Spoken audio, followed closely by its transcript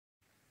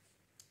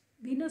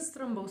Venous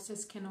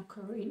thrombosis can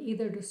occur in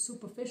either the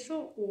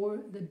superficial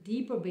or the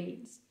deeper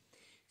veins.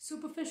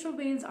 Superficial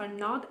veins are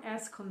not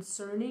as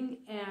concerning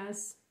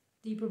as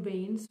deeper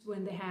veins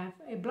when they have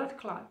a blood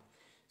clot.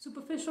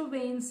 Superficial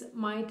veins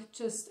might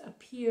just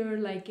appear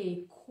like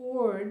a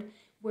cord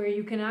where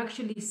you can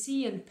actually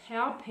see and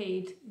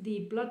palpate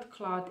the blood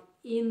clot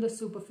in the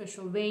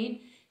superficial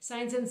vein.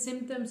 Signs and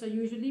symptoms are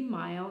usually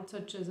mild,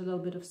 such as a little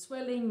bit of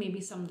swelling,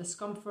 maybe some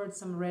discomfort,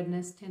 some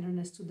redness,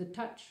 tenderness to the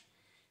touch.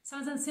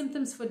 Signs and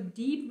symptoms for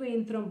deep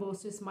vein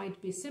thrombosis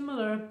might be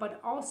similar, but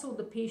also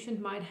the patient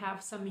might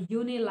have some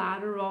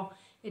unilateral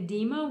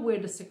edema where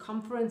the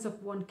circumference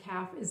of one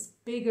calf is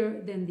bigger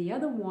than the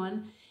other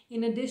one,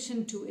 in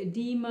addition to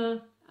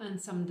edema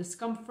and some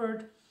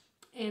discomfort.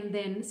 And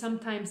then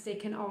sometimes they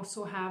can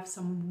also have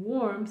some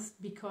warmth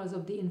because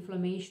of the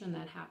inflammation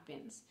that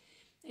happens.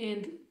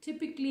 And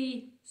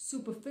typically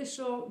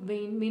superficial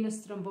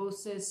venous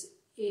thrombosis,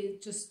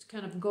 it just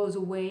kind of goes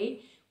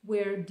away,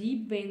 where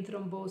deep vein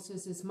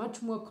thrombosis is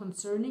much more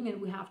concerning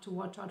and we have to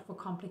watch out for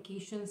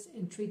complications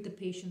and treat the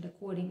patient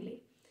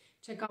accordingly.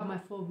 Check out my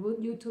full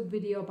YouTube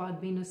video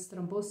about venous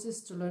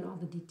thrombosis to learn all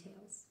the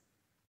details.